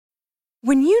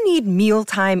When you need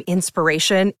mealtime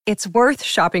inspiration, it's worth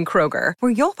shopping Kroger,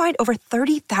 where you'll find over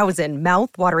 30,000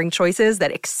 mouth-watering choices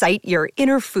that excite your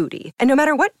inner foodie. And no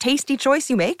matter what tasty choice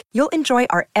you make, you'll enjoy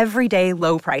our everyday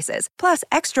low prices, plus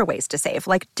extra ways to save,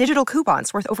 like digital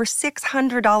coupons worth over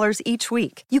 $600 each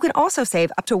week. You can also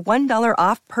save up to $1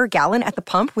 off per gallon at the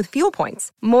pump with fuel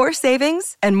points. More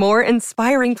savings and more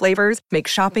inspiring flavors make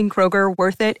shopping Kroger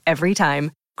worth it every time.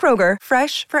 Kroger,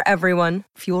 fresh for everyone.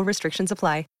 Fuel restrictions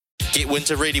apply. Get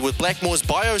winter ready with Blackmore's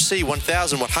BioC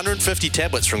 1150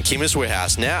 tablets from Chemist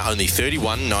Warehouse, now only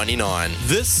 $31.99.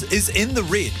 This is In the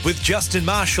Red with Justin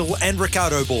Marshall and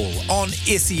Ricardo Ball on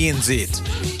SENZ.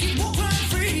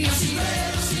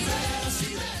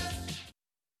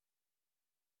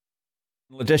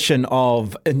 Edition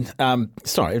of,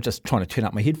 sorry, I'm just trying to turn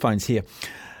up my headphones here.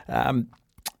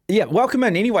 Welcome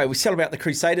in. Anyway, we celebrate the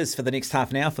Crusaders for the next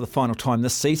half an hour for the final time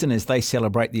this season as they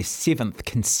celebrate their 7th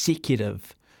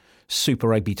consecutive Super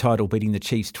Rugby title, beating the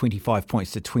Chiefs 25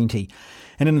 points to 20.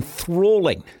 An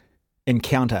enthralling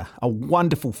encounter, a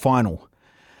wonderful final.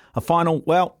 A final,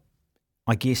 well,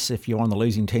 I guess if you're on the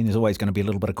losing team, there's always going to be a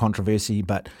little bit of controversy,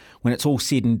 but when it's all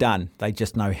said and done, they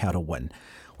just know how to win.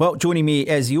 Well, joining me,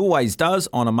 as he always does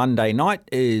on a Monday night,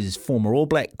 is former All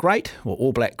Black great,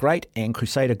 and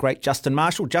Crusader great, Justin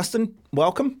Marshall. Justin,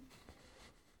 welcome.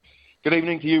 Good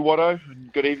evening to you, Watto,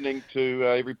 and good evening to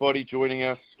everybody joining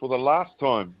us for the last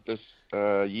time this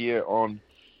year on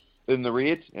In the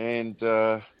Red. And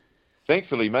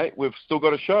thankfully, mate, we've still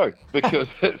got a show because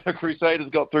the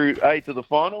Crusaders got through A, to the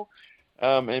final,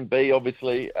 and B,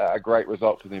 obviously, a great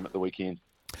result for them at the weekend.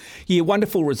 Yeah,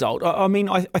 wonderful result. I mean,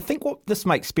 I think what this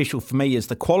makes special for me is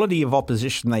the quality of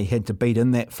opposition they had to beat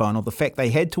in that final, the fact they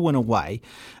had to win away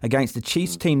against the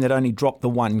Chiefs team that only dropped the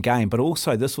one game, but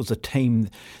also this was a team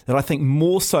that I think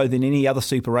more so than any other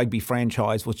Super Rugby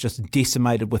franchise was just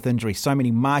decimated with injury. So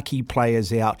many marquee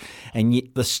players out, and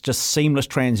yet this just seamless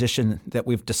transition that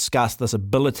we've discussed, this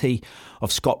ability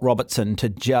of Scott Robertson to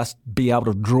just be able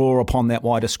to draw upon that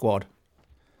wider squad.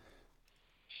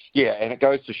 Yeah, and it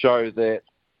goes to show that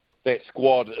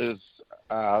squad is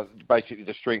basically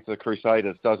the strength of the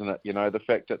Crusaders, doesn't it? You know, the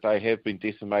fact that they have been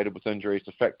decimated with injuries,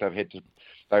 the fact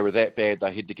they were that bad,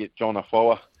 they had to get John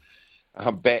Afoa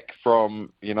back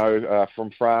from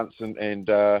France and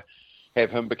have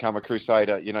him become a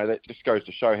Crusader. You know, that just goes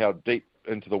to show how deep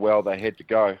into the well they had to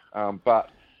go. But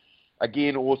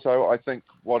again, also, I think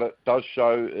what it does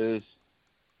show is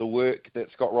the work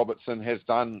that Scott Robertson has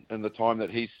done in the time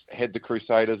that he's had the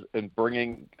Crusaders in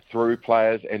bringing through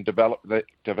players and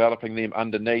developing them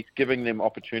underneath, giving them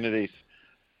opportunities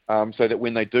so that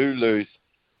when they do lose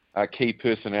key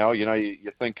personnel, you know,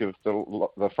 you think of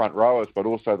the front rowers, but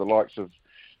also the likes of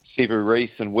Sevu Reece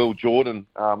and Will Jordan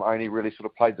only really sort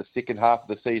of played the second half of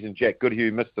the season. Jack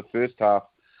Goodhue missed the first half.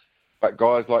 But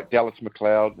guys like Dallas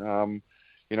McLeod,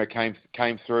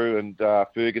 came through, and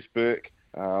Fergus Burke,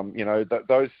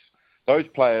 those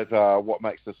players are what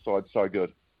makes this side so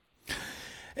good.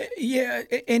 Yeah,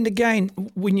 and again,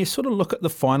 when you sort of look at the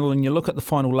final, and you look at the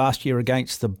final last year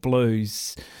against the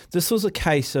Blues, this was a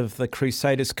case of the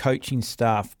Crusaders coaching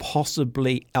staff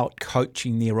possibly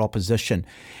out-coaching their opposition.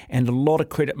 And a lot of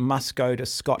credit must go to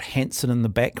Scott Hansen in the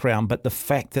background, but the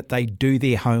fact that they do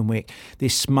their homework, they're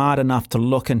smart enough to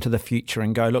look into the future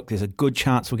and go, look, there's a good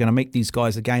chance we're going to meet these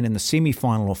guys again in the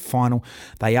semi-final or final.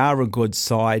 They are a good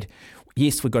side.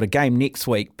 Yes, we've got a game next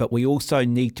week, but we also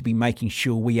need to be making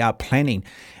sure we are planning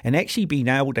and actually being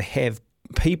able to have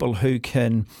people who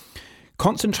can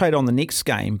concentrate on the next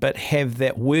game, but have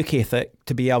that work ethic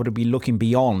to be able to be looking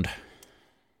beyond.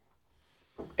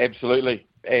 Absolutely,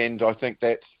 and I think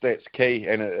that's key,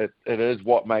 and it is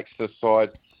what makes this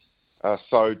side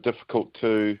so difficult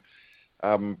to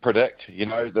predict. You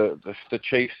know, the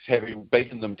Chiefs, having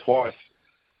beaten them twice,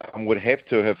 would have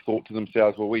to have thought to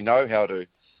themselves, well, we know how to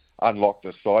unlock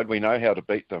this side. We know how to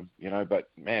beat them, you know. But,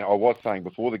 man, I was saying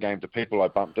before the game to people I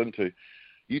bumped into,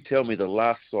 you tell me the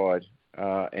last side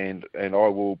and I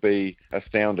will be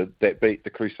astounded that beat the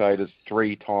Crusaders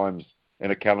 3 times in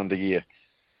a calendar year,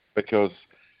 because,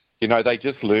 you know, they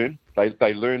just learn.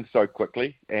 They learn so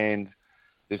quickly, and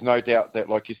there's no doubt that,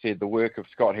 like you said, the work of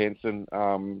Scott Hansen,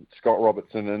 Scott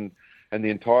Robertson and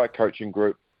the entire coaching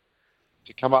group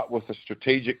to come up with a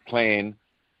strategic plan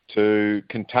to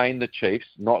contain the Chiefs,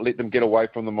 not let them get away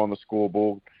from them on the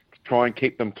scoreboard, try and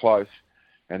keep them close,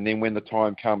 and then when the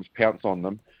time comes, pounce on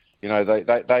them. You know,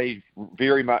 they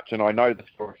very much, and I know this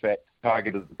for a fact,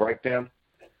 targeted the breakdown.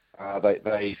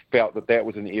 They felt that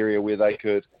was an area where they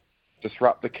could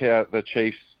disrupt the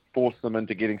Chiefs, force them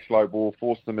into getting slow ball,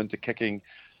 force them into kicking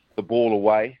the ball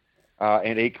away,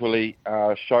 and equally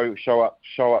show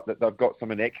up that they've got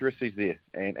some inaccuracies there,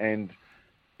 and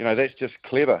that's just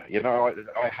clever.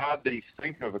 I hardly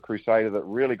think of a Crusader that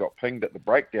really got pinged at the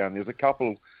breakdown. There's a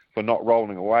couple for not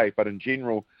rolling away, but in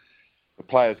general, the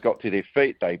players got to their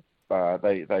feet. They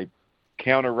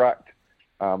counter-rucked.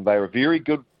 They were very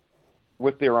good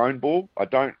with their own ball. I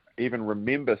don't even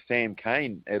remember Sam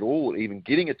Cane at all even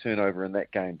getting a turnover in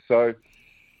that game. So,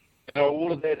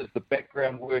 all of that is the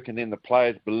background work, and then the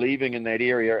players believing in that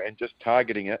area and just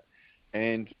targeting it,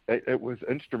 and it was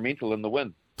instrumental in the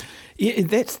win. Yeah,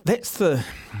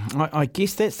 I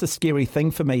guess that's the scary thing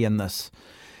for me in this,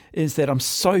 is that I'm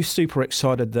so super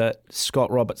excited that Scott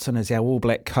Robertson is our All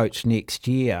Black coach next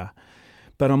year.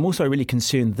 But I'm also really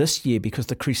concerned this year because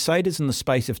the Crusaders in the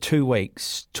space of 2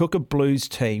 weeks took a Blues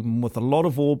team with a lot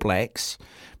of All Blacks,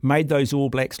 made those All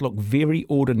Blacks look very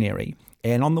ordinary.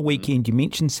 And on the weekend, you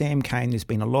mentioned Sam Cane. There's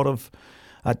been a lot of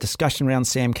discussion around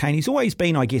Sam Cane. He's always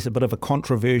been, I guess, a bit of a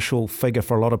controversial figure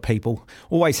for a lot of people.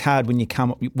 Always hard when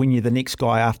you're the next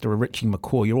guy after a Richie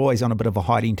McCaw. You're always on a bit of a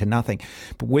hiding to nothing.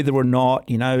 But whether or not,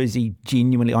 is he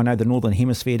genuinely, I know the Northern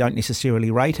Hemisphere don't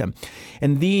necessarily rate him.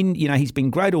 And then, he's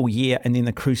been great all year, and then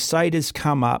the Crusaders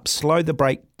come up, slow the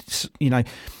break,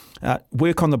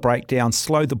 work on the breakdown,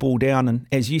 slow the ball down, and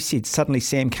as you said, suddenly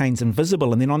Sam Cane's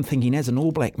invisible. And then I'm thinking, as an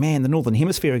All Black, man, the Northern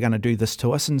Hemisphere are going to do this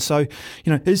to us. And so,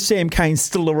 is Sam Cane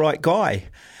still the right guy?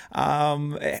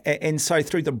 And so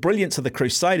through the brilliance of the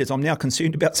Crusaders, I'm now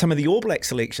concerned about some of the All Black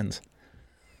selections.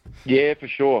 Yeah, for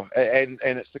sure. And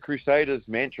it's the Crusaders'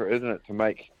 mantra, isn't it, to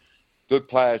make good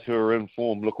players who are in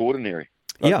form look ordinary.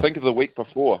 Think of the week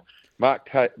before. Mark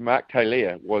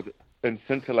Taylor was in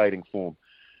scintillating form,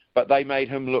 but they made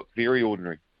him look very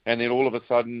ordinary. And then all of a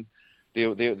sudden, there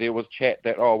was chat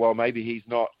that, maybe he's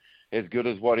not as good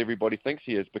as what everybody thinks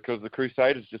he is, because the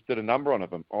Crusaders just did a number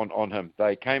on him.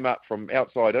 They came up from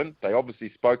outside in. They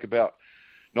obviously spoke about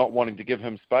not wanting to give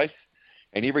him space.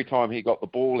 And every time he got the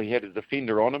ball, he had a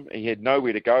defender on him. He had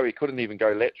nowhere to go. He couldn't even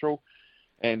go lateral.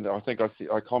 And I think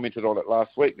I commented on it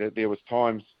last week that there was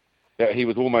times that he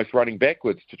was almost running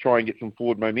backwards to in get some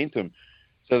forward momentum.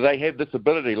 So they have this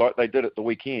ability, like they did at the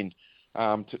weekend,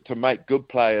 to make good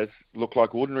players look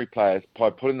like ordinary players by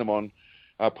putting them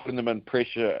in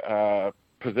pressure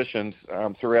positions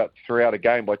throughout a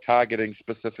game by targeting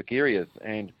specific areas.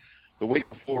 And the week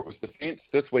before it was defence.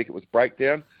 This week it was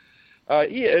breakdown.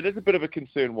 It is a bit of a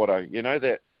concern,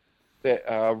 Watto.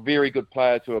 That very good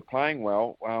players who are playing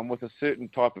well with a certain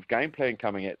type of game plan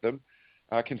coming at them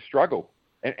can struggle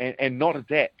and not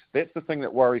adapt. That's the thing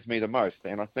that worries me the most,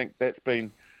 and I think that's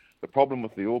been the problem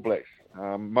with the All Blacks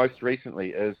most recently,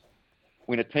 is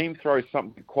when a team throws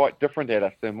something quite different at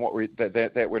us than what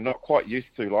that we're not quite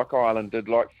used to, like Ireland did,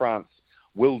 like France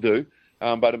will do,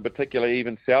 but in particular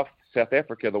even South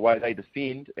Africa, the way they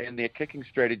defend and their kicking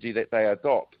strategy that they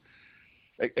adopt,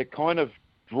 it kind of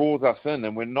draws us in,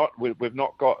 and we've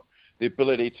not got the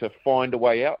ability to find a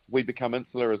way out. We become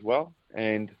insular as well,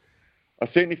 and I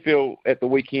certainly feel at the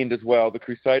weekend as well, the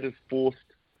Crusaders forced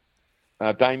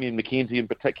Damien McKenzie in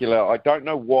particular. I don't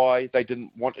know why they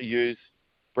didn't want to use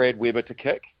Brad Weber to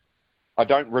kick. I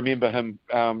don't remember him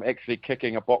actually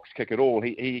kicking a box kick at all.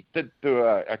 He did do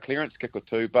a clearance kick or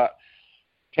two, but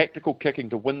tactical kicking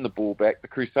to win the ball back, the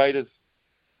Crusaders,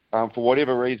 for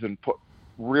whatever reason, put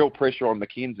real pressure on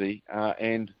McKenzie,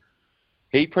 and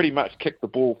he pretty much kicked the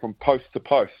ball from post to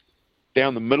post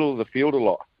down the middle of the field a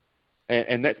lot.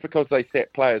 And that's because they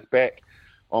sat players back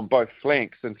on both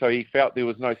flanks, and so he felt there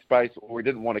was no space or he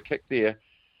didn't want to kick there.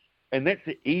 And that's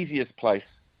the easiest place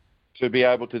to be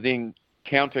able to then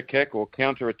counter-kick or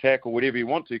counter-attack or whatever you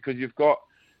want to, because you've got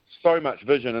so much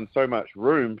vision and so much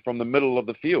room from the middle of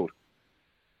the field.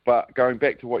 But going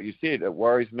back to what you said, it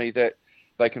worries me that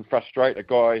they can frustrate a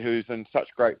guy who's in such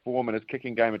great form and his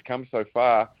kicking game had come so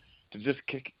far to just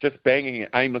banging it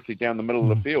aimlessly down the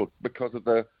middle of the field because of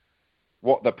the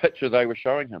picture they were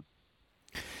showing him.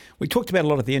 We talked about a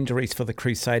lot of the injuries for the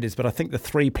Crusaders, but I think the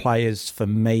three players for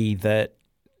me that,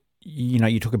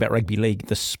 you talk about rugby league,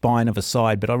 the spine of a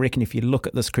side, but I reckon if you look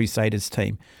at this Crusaders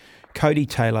team, Cody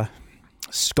Taylor,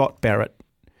 Scott Barrett,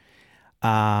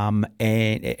 and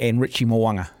Richie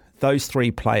Mo'unga, those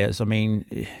three players,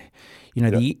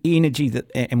 the energy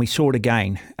that, and we saw it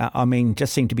again,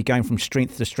 just seemed to be going from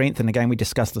strength to strength. And again, we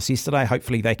discussed this yesterday.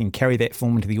 Hopefully they can carry that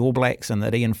form into the All Blacks and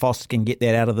that Ian Foster can get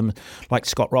that out of them like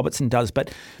Scott Robertson does.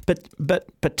 But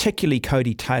particularly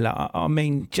Cody Taylor,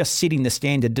 just setting the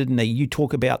standard, didn't he? You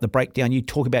talk about the breakdown, you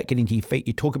talk about getting to your feet,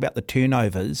 you talk about the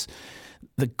turnovers.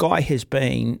 The guy has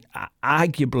been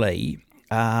arguably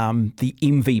the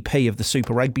MVP of the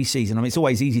Super Rugby season. It's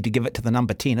always easy to give it to the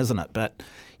number 10, isn't it? But,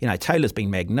 Taylor's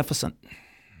been magnificent.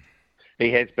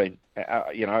 He has been.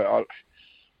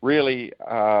 Really,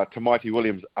 to Mighty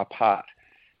Williams apart,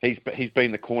 he's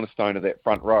been the cornerstone of that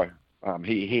front row.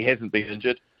 He hasn't been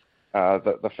injured.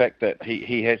 The fact that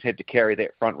he has had to carry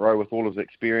that front row with all his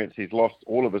experience, he's lost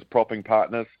all of his propping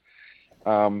partners,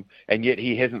 and yet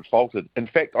he hasn't faltered. In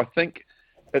fact, I think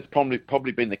it's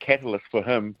probably been the catalyst for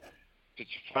him to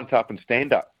front up and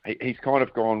stand up. He's kind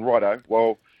of gone, righto,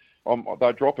 well,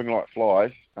 they're dropping like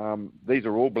flies. These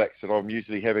are All Blacks that I'm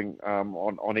usually having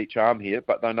on each arm here,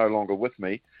 but they're no longer with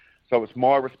me. So it's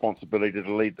my responsibility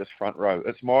to lead this front row.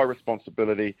 It's my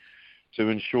responsibility to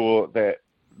ensure that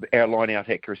our line-out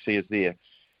accuracy is there.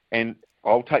 And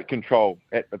I'll take control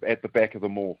at the back of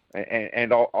them all.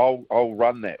 And I'll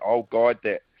run that. I'll guide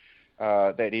that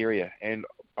area. And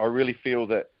I really feel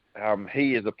that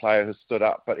he is a player who stood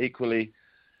up, but equally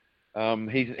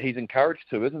he's encouraged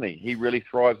to, isn't he? He really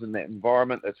thrives in that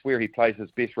environment. That's where he plays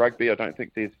his best rugby. I don't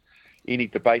think there's any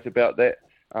debate about that.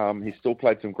 He's still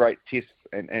played some great tests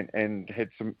and had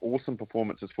some awesome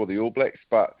performances for the All Blacks,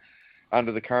 but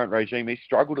under the current regime, he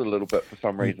struggled a little bit for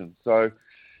some reason. So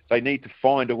they need to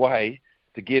find a way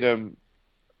to get him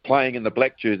playing in the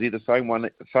black jersey the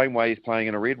same way he's playing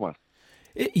in a red one.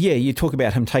 Yeah, you talk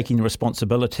about him taking the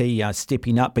responsibility,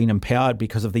 stepping up, being empowered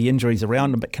because of the injuries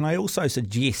around him. But can I also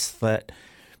suggest that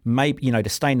maybe, to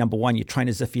stay number one, you train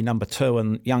as if you're number two,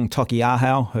 and young Toki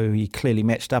Ahau, who he clearly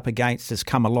matched up against, has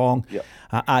come along,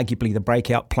 arguably the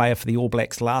breakout player for the All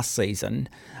Blacks last season.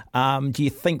 Do you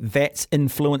think that's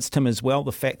influenced him as well,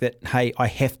 the fact that, hey, I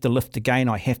have to lift again,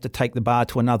 I have to take the bar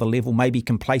to another level? Maybe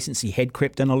complacency had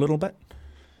crept in a little bit?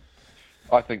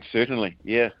 I think certainly,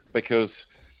 yeah, because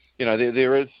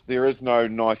there is no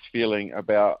nice feeling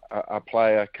about a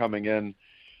player coming in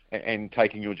and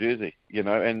taking your jersey,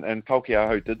 and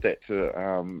Taukei'aho did that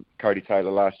to Cody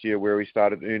Taylor last year, where he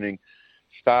started earning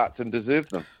starts and deserved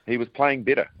them. He was playing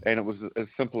better, and it was as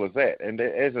simple as that. And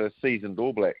as a seasoned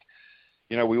All Black,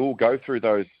 we all go through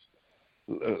those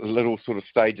little sort of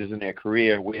stages in our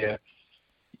career where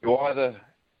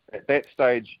at that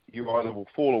stage, you either will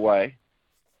fall away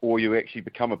or you actually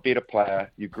become a better player,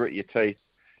 you grit your teeth,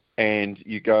 and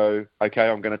you go, okay,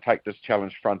 I'm going to take this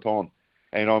challenge front on,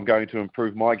 and I'm going to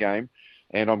improve my game,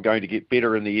 and I'm going to get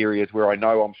better in the areas where I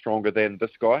know I'm stronger than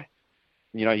this guy.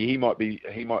 He might be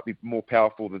more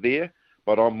powerful there,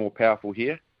 but I'm more powerful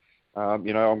here. I'm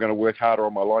going to work harder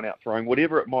on my line-out throwing,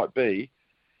 whatever it might be.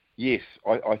 Yes,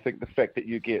 I think the fact that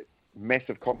you get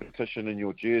massive competition in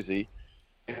your jersey,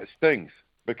 it stings,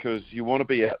 because you want to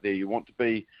be out there, you want to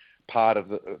be part of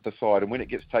the side, and when it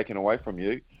gets taken away from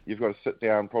you, you've got to sit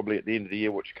down probably at the end of the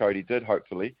year, which Cody did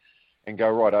hopefully, and go,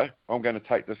 righto, I'm going to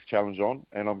take this challenge on,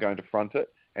 and I'm going to front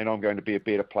it, and I'm going to be a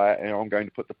better player, and I'm going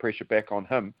to put the pressure back on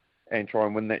him and try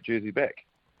and win that jersey back.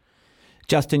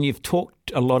 Justin, you've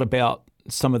talked a lot about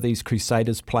some of these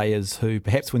Crusaders players who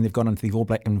perhaps when they've gone into the All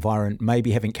Black environment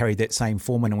maybe haven't carried that same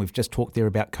form, and we've just talked there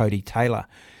about Cody Taylor.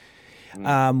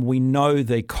 We know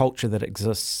the culture that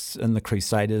exists in the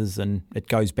Crusaders, and it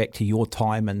goes back to your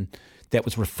time, and that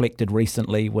was reflected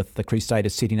recently with the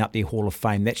Crusaders setting up their Hall of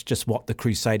Fame. That's just what the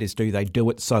Crusaders do. They do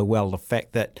it so well. The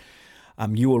fact that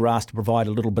you were asked to provide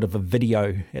a little bit of a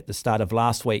video at the start of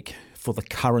last week for the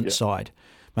current side,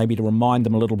 maybe to remind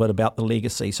them a little bit about the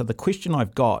legacy. So the question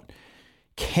I've got,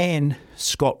 can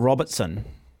Scott Robertson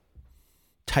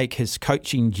take his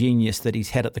coaching genius that he's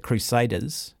had at the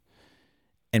Crusaders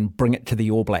and bring it to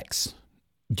the All Blacks?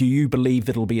 Do you believe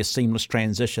that it'll be a seamless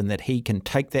transition, that he can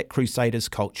take that Crusaders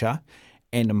culture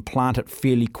and implant it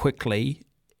fairly quickly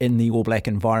in the All Black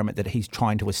environment that he's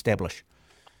trying to establish?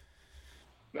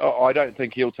 I don't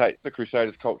think he'll take the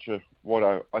Crusaders culture,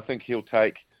 Watto. I think he'll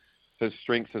take his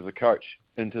strengths as a coach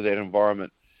into that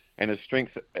environment. And his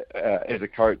strength as a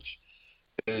coach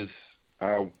is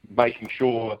making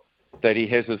sure that he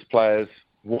has his players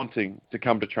wanting to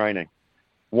come to training,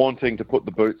 wanting to put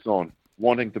the boots on,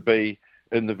 wanting to be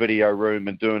in the video room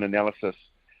and do an analysis,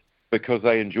 because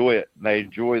they enjoy it. They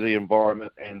enjoy the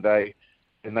environment, and they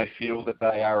feel that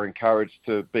they are encouraged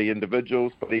to be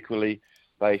individuals, but equally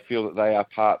they feel that they are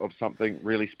part of something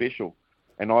really special.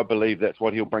 And I believe that's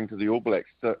what he'll bring to the All Blacks.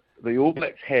 The All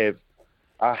Blacks have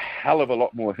a hell of a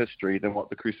lot more history than what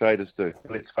the Crusaders do.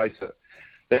 Let's face it.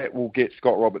 That will get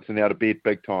Scott Robertson out of bed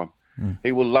big time.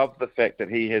 He will love the fact that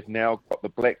he has now got the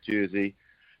black jersey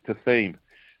to theme,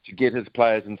 to get his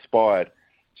players inspired,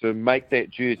 to make that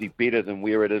jersey better than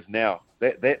where it is now.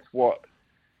 That's what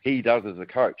he does as a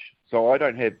coach. So I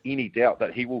don't have any doubt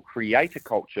that he will create a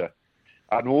culture,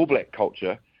 an All Black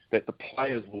culture, that the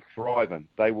players will thrive in.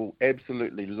 They will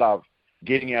absolutely love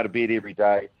getting out of bed every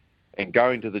day and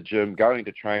going to the gym, going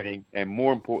to training, and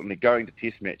more importantly, going to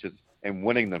test matches and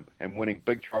winning them, and winning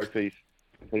big trophies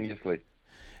continuously.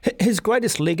 His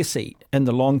greatest legacy in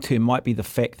the long term might be the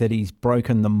fact that he's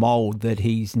broken the mould, that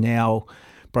he's now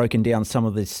broken down some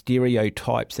of the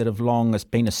stereotypes that have long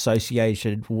been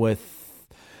associated with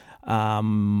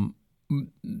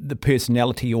the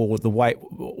personality or the way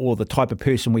or the type of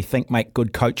person we think make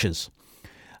good coaches.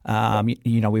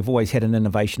 We've always had an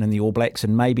innovation in the All Blacks,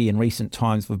 and maybe in recent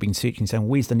times we've been searching, saying,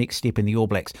 where's the next step in the All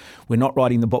Blacks? We're not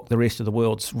writing the book the rest of the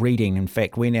world's reading. In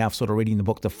fact, we're now sort of reading the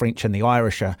book the French and the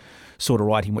Irish are sort of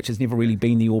writing, which has never really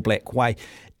been the All Black way.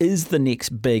 Is the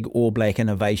next big All Black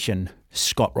innovation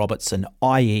Scott Robertson,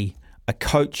 i.e. a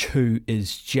coach who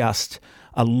is just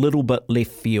a little bit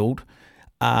left field,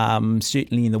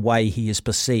 certainly in the way he is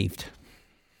perceived?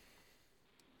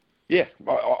 Yeah,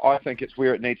 I think it's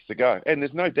where it needs to go. And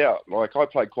there's no doubt, like I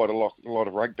played quite a lot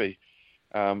of rugby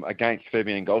against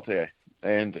Fabien Gaultier,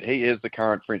 and he is the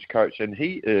current French coach, and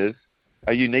he is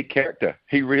a unique character.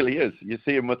 He really is. You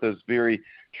see him with his very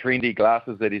trendy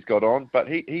glasses that he's got on, but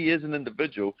he is an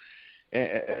individual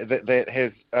that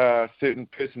has certain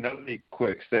personality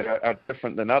quirks that are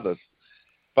different than others.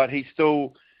 But he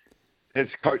still has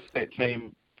coached that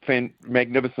team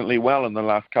magnificently well in the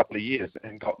last couple of years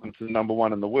and got them to number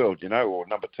one in the world, or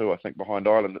number two, I think, behind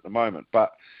Ireland at the moment.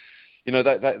 But,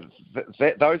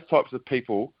 those types of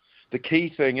people, the key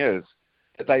thing is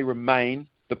that they remain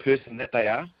the person that they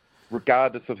are,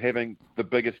 regardless of having the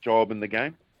biggest job in the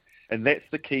game. And that's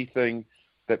the key thing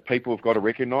that people have got to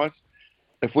recognise.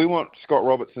 If we want Scott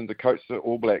Robertson to coach the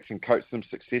All Blacks and coach them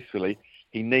successfully,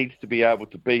 he needs to be able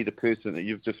to be the person that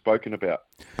you've just spoken about.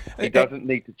 He doesn't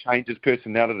need to change his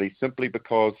personality simply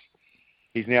because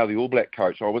he's now the All Black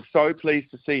coach. I was so pleased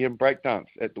to see him breakdance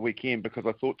at the weekend because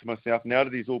I thought to myself, now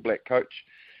that he's All Black coach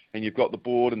and you've got the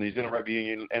board and the New Zealand Rugby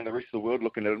Union and the rest of the world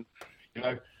looking at him,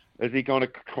 is he going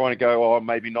to try and go,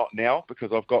 maybe not now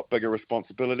because I've got bigger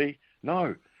responsibility?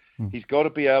 No. He's got to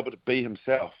be able to be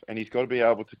himself, and he's got to be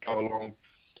able to go along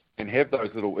and have those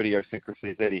little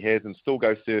idiosyncrasies that he has and still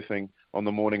go surfing on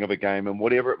the morning of a game and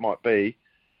whatever it might be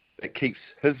that keeps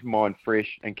his mind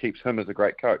fresh and keeps him as a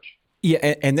great coach.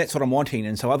 Yeah, and that's what I'm wanting.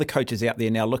 And so other coaches out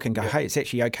there now look and go, hey, it's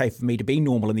actually okay for me to be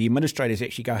normal. And the administrators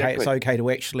actually go, hey, it's okay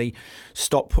to actually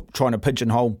stop trying to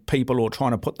pigeonhole people or trying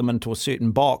to put them into a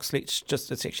certain box.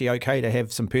 It's actually okay to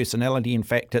have some personality. In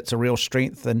fact, it's a real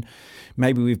strength. And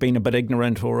maybe we've been a bit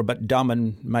ignorant or a bit dumb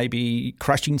and maybe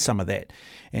crushing some of that.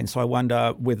 And so I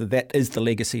wonder whether that is the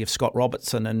legacy of Scott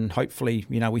Robertson. And hopefully,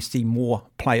 we see more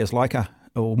players like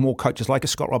or more coaches like a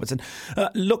Scott Robertson.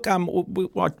 Look,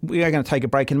 we are going to take a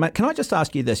break in a minute. Can I just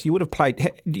ask you this? You played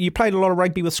a lot of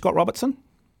rugby with Scott Robertson?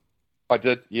 I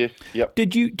did, yes. Yep.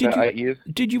 Did you 8 years.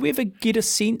 Did you ever get a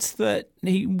sense that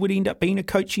he would end up being a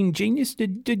coaching genius?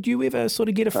 Did you ever sort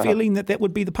of get a feeling that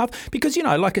would be the path? Because,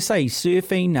 like I say,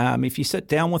 surfing, if you sit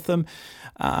down with them,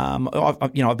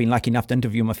 I've been lucky enough to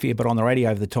interview him a fair bit on the radio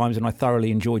over the times, and I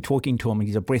thoroughly enjoy talking to him.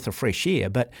 He's a breath of fresh air.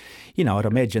 But, I'd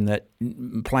imagine that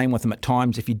playing with him at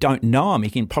times, if you don't know him, he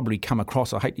can probably come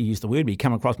across, I hate to use the word, but he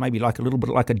come across maybe like a little bit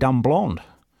like a dumb blonde.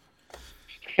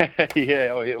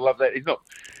 Yeah, I love that.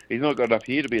 He's not got enough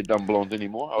hair to be a dumb blonde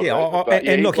anymore.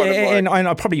 And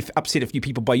I probably upset a few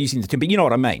people by using the term, but you know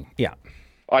what I mean. Yeah.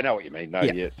 I know what you mean.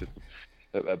 It's just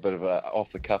a bit of a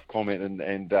off-the-cuff comment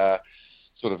and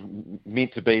sort of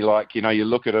meant to be like, you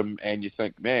look at him and you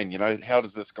think, man, how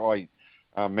does this guy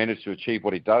manage to achieve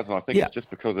what he does? And I think it's just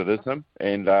because it is him.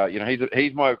 And,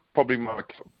 he's probably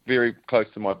very close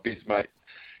to my best mate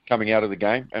coming out of the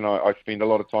game. And I spend a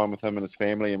lot of time with him and his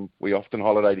family, and we often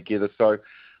holiday together. So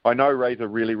I know Razor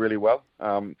really, really well.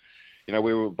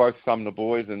 We were both Sumner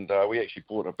boys, and we actually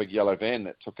bought a big yellow van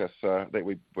that took us that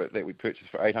we purchased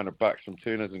for $800 from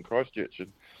Turner's in Christchurch.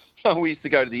 And so we used to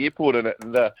go to the airport in it,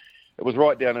 and it was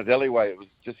right down his alleyway. It was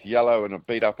just yellow and a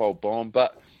beat up old bomb.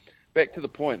 But back to the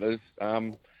point is,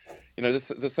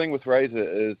 the thing with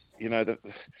Razor is, that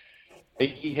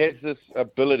he has this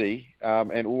ability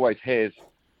and always has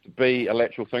to be a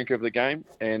lateral thinker of the game.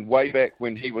 And way back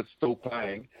when he was still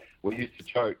playing, we used to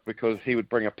joke because he would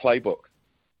bring a playbook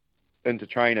into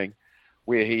training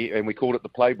and we called it the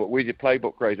playbook. Where's your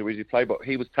playbook, Razor? Where's your playbook?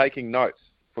 He was taking notes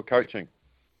for coaching,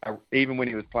 even when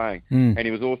he was playing. And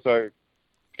he was also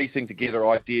piecing together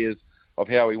ideas of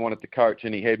how he wanted to coach,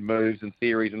 and he had moves and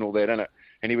theories and all that in it.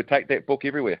 And he would take that book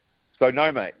everywhere. So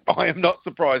no, mate, I am not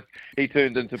surprised he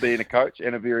turned into being a coach,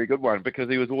 and a very good one, because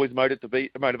he was always motivated to be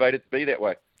that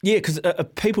way. Yeah, because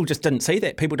people just didn't see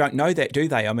that. People don't know that, do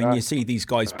they? I mean, you see these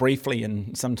guys briefly,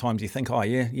 and sometimes you think,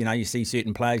 you see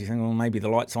certain players, you think, well, maybe the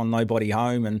light's on, nobody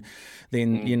home, and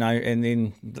then, and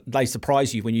then they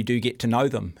surprise you when you do get to know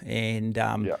them. And,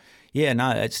 Yeah,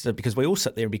 no, it's because we all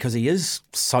sit there because he is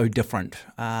so different,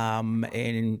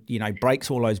 and breaks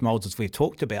all those moulds as we've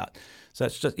talked about. So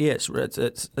it's just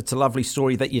it's a lovely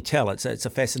story that you tell. It's a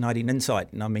fascinating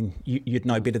insight, and I mean you'd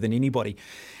know better than anybody.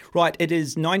 Right, it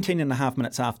is 19 and a half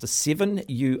minutes after 7.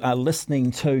 You are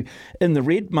listening to In the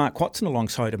Red. Mark Watson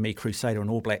alongside of me, Crusader and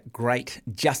All Black great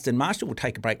Justin Marshall. We'll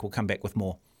take a break. We'll come back with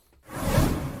more.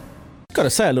 Got to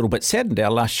say, a little bit saddened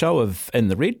our last show of In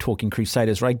the Red, talking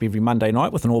Crusaders rugby every Monday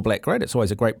night with an All Black great. It's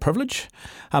always a great privilege.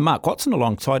 Mark Watson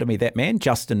alongside of me, that man,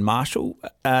 Justin Marshall.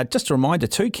 Just a reminder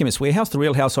too, Chemist Warehouse, the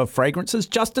real house of fragrances.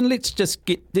 Justin, let's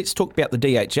talk about the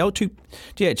DHL.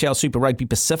 DHL Super Rugby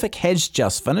Pacific has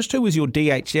just finished. Who was your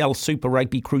DHL Super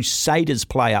Rugby Crusaders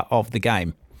player of the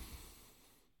game?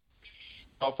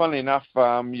 Well, funnily enough,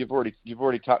 you've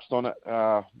already touched on it,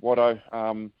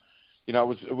 Watto.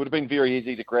 It would have been very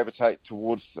easy to gravitate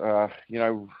towards, the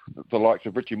likes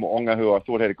of Richie Mo'onga, who I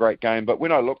thought had a great game. But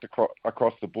when I looked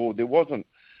across the board, there wasn't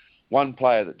one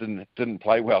player that didn't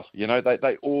play well.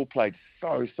 They all played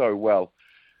so well.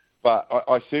 But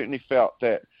I certainly felt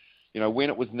that, when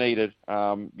it was needed,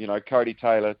 Cody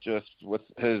Taylor just with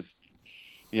his,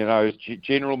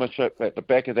 generalmanship at the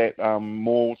back of that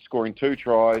maul, scoring 2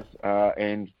 tries,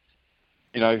 and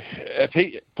if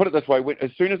he put it this way,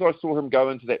 as soon as I saw him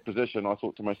go into that position, I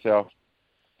thought to myself,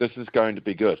 this is going to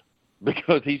be good,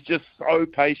 because he's just so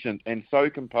patient and so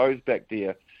composed back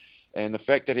there. And the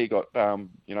fact that he got,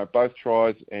 both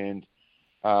tries and,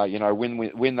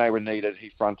 when they were needed,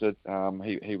 he fronted.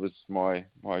 He was my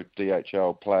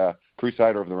DHL player,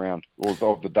 Crusader of the round, or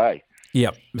of the day.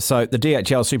 Yep. So the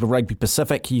DHL Super Rugby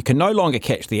Pacific, you can no longer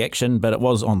catch the action, but it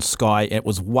was on Sky. It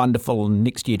was wonderful. And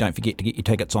next year, don't forget to get your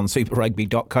tickets on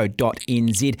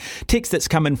superrugby.co.nz. Text that's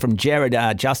come in from Jared,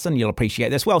 Justin, you'll appreciate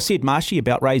this. Well said, Marshy,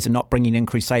 about Razor not bringing in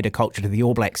Crusader culture to the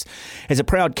All Blacks. As a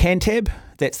proud Cantab,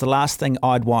 that's the last thing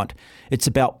I'd want. It's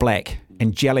about black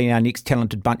and gelling our next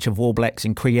talented bunch of All Blacks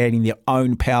and creating their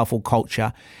own powerful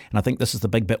culture. And I think this is the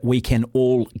big bit we can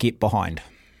all get behind.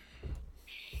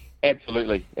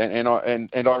 Absolutely, and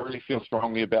I really feel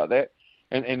strongly about that.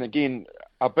 And again,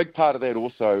 a big part of that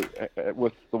also,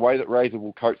 with the way that Razor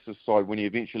will coach this side when he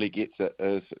eventually gets it,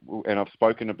 is, and I've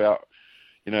spoken about,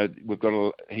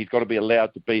 he's got to be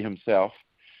allowed to be himself.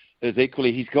 Is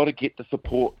equally, he's got to get the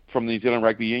support from the New Zealand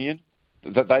Rugby Union.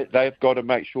 That they've got to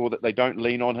make sure that they don't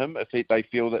lean on him if they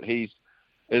feel that he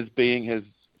is being his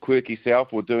quirky self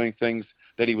or doing things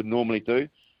that he would normally do,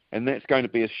 and that's going to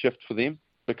be a shift for them.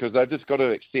 Because they've just got to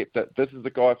accept that this is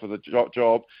the guy for the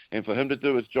job, and for him to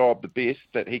do his job the best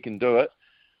that he can do it,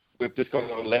 we've just got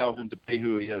to allow him to be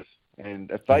who he is. And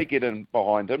if they get in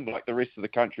behind him, like the rest of the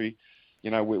country,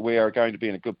 we are going to be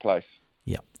in a good place.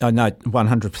 Yeah, I know,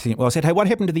 100%. Well said. Hey, what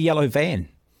happened to the yellow van?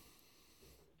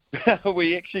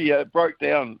 We actually broke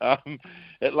down.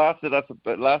 It lasted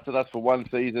us for one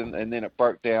season, and then it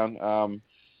broke down.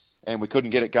 And we couldn't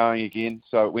get it going again,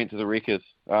 so it went to the wreckers.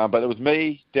 But it was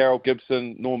me, Daryl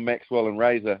Gibson, Norm Maxwell, and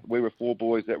Razor. We were 4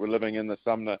 boys that were living in the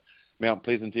Sumner, Mount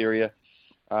Pleasant area,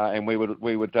 and we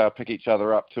would pick each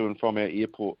other up to and from our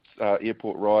airport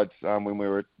rides when we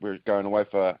were going away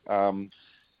for when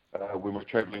we were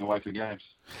travelling away for games.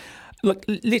 Look,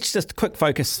 let's just quick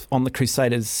focus on the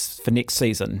Crusaders for next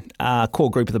season.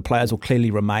 Core group of the players will clearly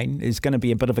remain. There's going to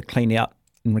be a bit of a clean out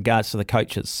in regards to the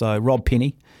coaches. So Rob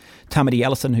Penny, Tamati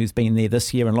Ellison, who's been there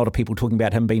this year, and a lot of people talking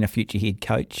about him being a future head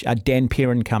coach. Dan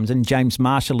Perrin comes in, James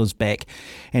Marshall is back,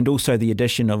 and also the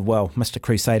addition of, Mr.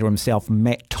 Crusader himself,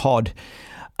 Matt Todd.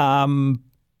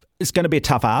 It's going to be a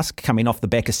tough ask coming off the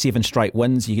back of 7 straight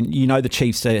wins. The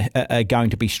Chiefs are going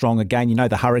to be strong again.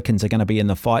 The Hurricanes are going to be in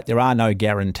the fight. There are no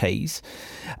guarantees.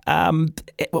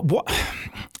 What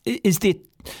is there?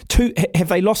 Have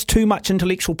they lost too much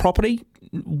intellectual property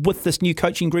with this new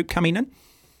coaching group coming in?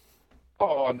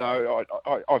 Oh, no,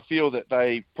 I feel that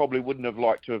they probably wouldn't have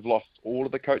liked to have lost all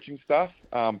of the coaching staff,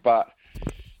 but,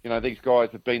 these guys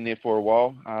have been there for a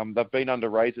while. They've been under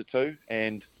Razor too,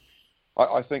 and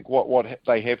I think what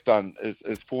they have done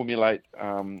is formulate,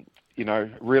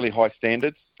 really high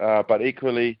standards, but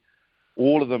equally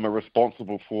all of them are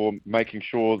responsible for making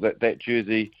sure that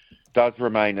jersey does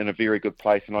remain in a very good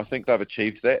place, and I think they've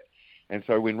achieved that. And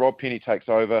so when Rob Penny takes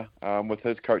over with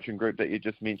his coaching group that you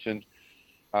just mentioned,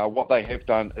 what they have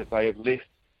done is they have left,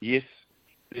 yes,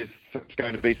 there's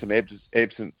going to be some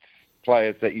absent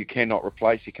players that you cannot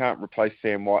replace. You can't replace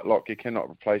Sam Whitelock. You cannot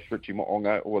replace Richie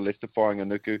Mo'onga or Lester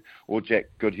Whainganuku or Jack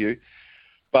Goodhue.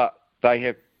 But they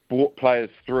have brought players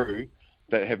through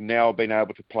that have now been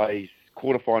able to play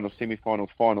quarterfinals, semi-finals,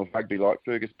 finals rugby, like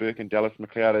Fergus Burke and Dallas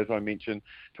McLeod, as I mentioned,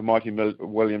 to Mikey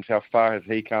Williams. How far has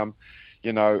he come?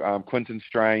 Quinton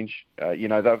Strange.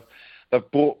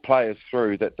 they've brought players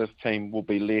through that this team will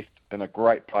be left in a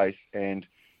great place and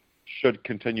should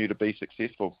continue to be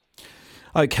successful.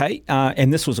 Okay,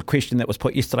 and this was a question that was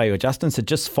put yesterday or Justin. So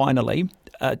just finally,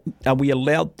 are we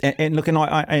allowed? And look, and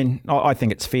I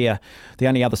think it's fair. The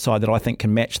only other side that I think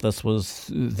can match this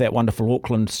was that wonderful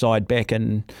Auckland side back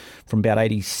in from about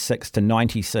 86 to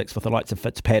 96 with the likes of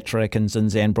Fitzpatrick and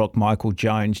Zinzanbrook, Michael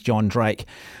Jones, John Drake,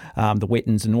 the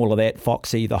Wettons and all of that,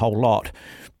 Foxy, the whole lot.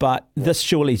 But this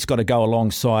surely has got to go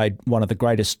alongside one of the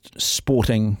greatest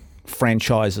sporting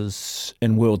franchises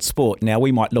in world sport. Now,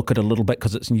 we might look at it a little bit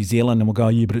because it's New Zealand and we'll go,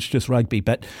 yeah, but it's just rugby.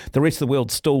 But the rest of the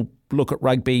world still look at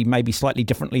rugby maybe slightly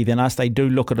differently than us. They do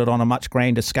look at it on a much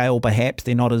grander scale, perhaps.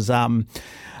 They're not as, they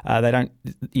don't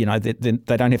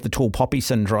have the tall poppy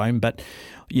syndrome. But,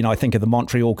 I think of the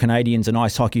Montreal Canadiens in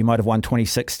ice hockey, who might have won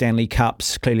 26 Stanley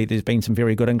Cups. Clearly, there's been some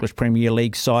very good English Premier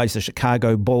League sides, the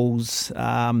Chicago Bulls,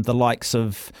 the likes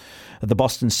of the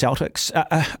Boston Celtics.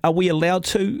 Are we allowed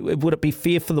to? Would it be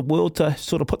fair for the world to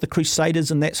sort of put the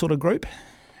Crusaders in that sort of group?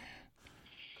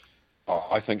 Oh,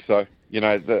 I think so. You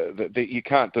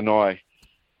can't deny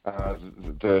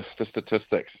the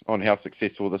statistics on how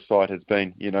successful the side has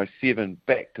been. 7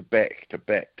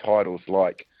 back-to-back titles.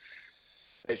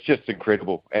 It's just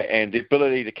incredible, and the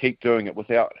ability to keep doing it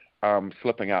without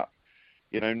slipping up.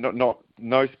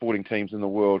 No sporting teams in the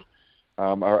world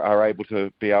are able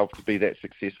to be that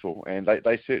successful, and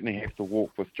they certainly have to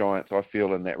walk with giants, I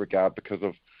feel, in that regard, because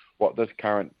of what this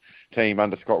current team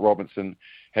under Scott Robinson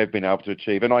have been able to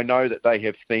achieve. And I know that they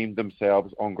have themed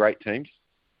themselves on great teams.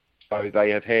 So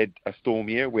they have had a Storm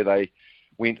year where they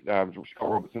went, Scott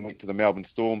Robinson went to the Melbourne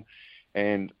Storm,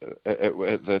 and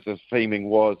the theming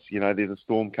was, there's a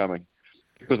storm coming,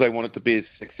 because they wanted to be as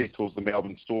successful as the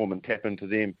Melbourne Storm and tap into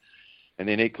them. And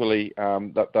then equally,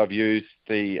 they've used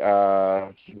the,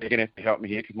 they're going to have to help me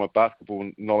here because my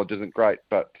basketball knowledge isn't great,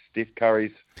 but Steph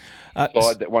Curry's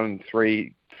side that won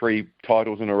three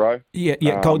titles in a row. Yeah,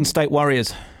 Golden State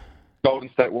Warriors.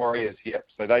 Golden State Warriors, yep.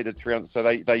 So they did 300, so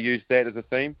they used that as a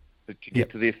theme to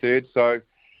get to their third. So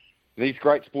these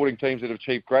great sporting teams that have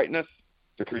achieved greatness,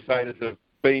 the Crusaders have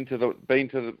been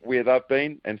to where they've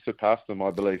been and surpassed them, I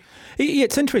believe. Yeah,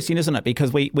 it's interesting, isn't it?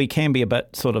 Because we can be a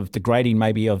bit sort of degrading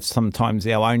maybe of sometimes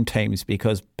our own teams,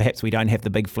 because perhaps we don't have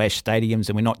the big flash stadiums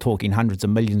and we're not talking hundreds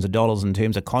of millions of dollars in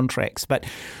terms of contracts. But,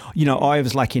 I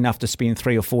was lucky enough to spend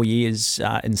 3 or 4 years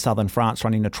in southern France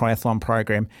running a triathlon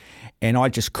program, and I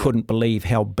just couldn't believe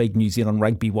how big New Zealand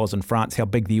rugby was in France, how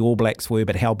big the All Blacks were,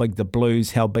 but how big the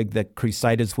Blues, how big the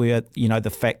Crusaders were. The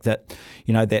fact that,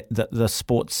 that the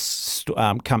sports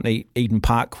company Eden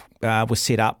Park was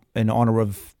set up in honour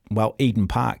of, Eden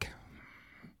Park.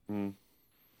 Mm.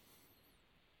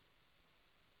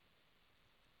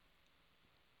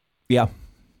 Yeah.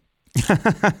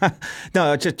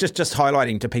 No, just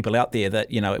highlighting to people out there that,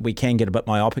 we can get a bit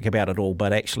myopic about it all,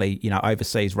 but actually,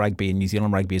 overseas rugby and New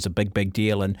Zealand rugby is a big, big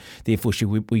deal, and therefore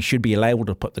we should be able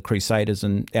to put the Crusaders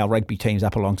and our rugby teams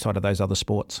up alongside of those other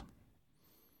sports.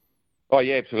 Oh,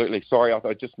 yeah, absolutely. Sorry,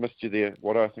 I just missed you there.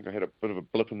 I think I had a bit of a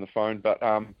blip in the phone, but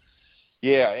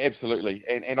yeah, absolutely.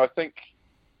 And I think,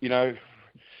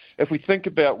 if we think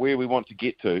about where we want to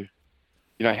get to,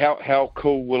 how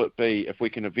cool will it be if we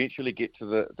can eventually get to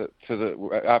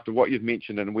the after what you've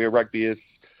mentioned and where rugby is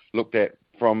looked at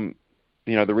from,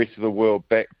 the rest of the world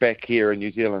back here in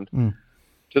New Zealand,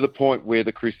 to the point where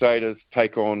the Crusaders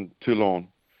take on Toulon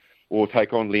or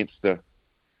take on Leinster,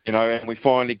 and we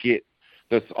finally get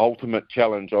this ultimate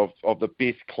challenge of the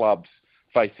best clubs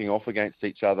facing off against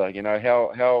each other.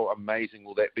 How amazing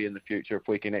will that be in the future if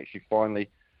we can actually finally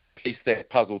piece that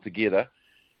puzzle together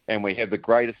and we have the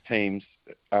greatest teams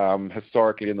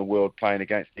historically in the world playing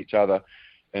against each other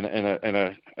in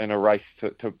a race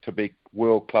to be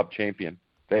world club champion.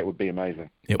 That would be amazing.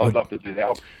 I'd love to do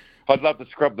that. I'd love to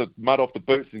scrub the mud off the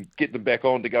boots and get them back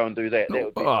on to go and do that. That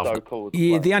would be so cool.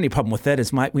 Yeah, the only problem with that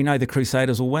is, mate, we know the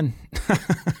Crusaders will win.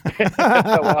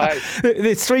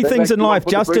 There's three things in life,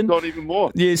 Justin. The even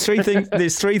more. Yeah,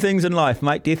 there's three things in life,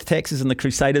 mate: death, taxes, and the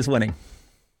Crusaders winning.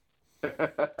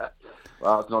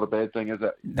 Well, it's not a bad thing, is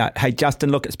it? No. Hey, Justin,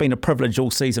 look, it's been a privilege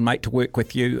all season, mate, to work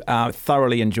with you.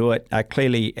 Thoroughly enjoy it.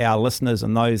 Clearly, our listeners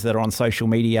and those that are on social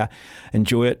media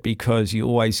enjoy it because you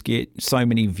always get so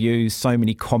many views, so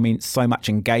many comments, so much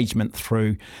engagement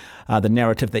through the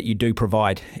narrative that you do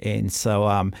provide. And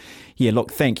so,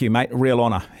 look, thank you, mate. A real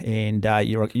honour. And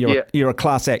you're a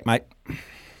class act, mate.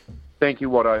 Thank you,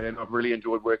 Watto, and I've really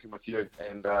enjoyed working with you.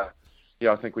 And,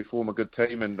 I think we form a good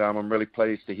team, and I'm really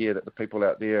pleased to hear that the people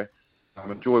out there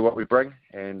enjoy what we bring,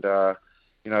 and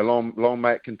long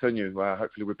may it continue.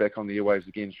 Hopefully we're back on the airwaves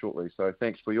again shortly. So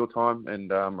thanks for your time,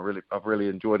 and I've really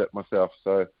enjoyed it myself.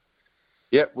 So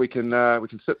we can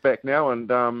sit back now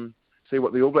and see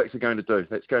what the All Blacks are going to do.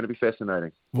 That's going to be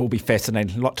fascinating. Will be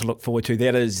fascinating. A lot to look forward to.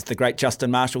 That is the great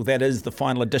Justin Marshall. That is the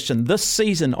final edition this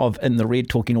season of In the Red,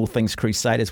 talking all things Crusaders.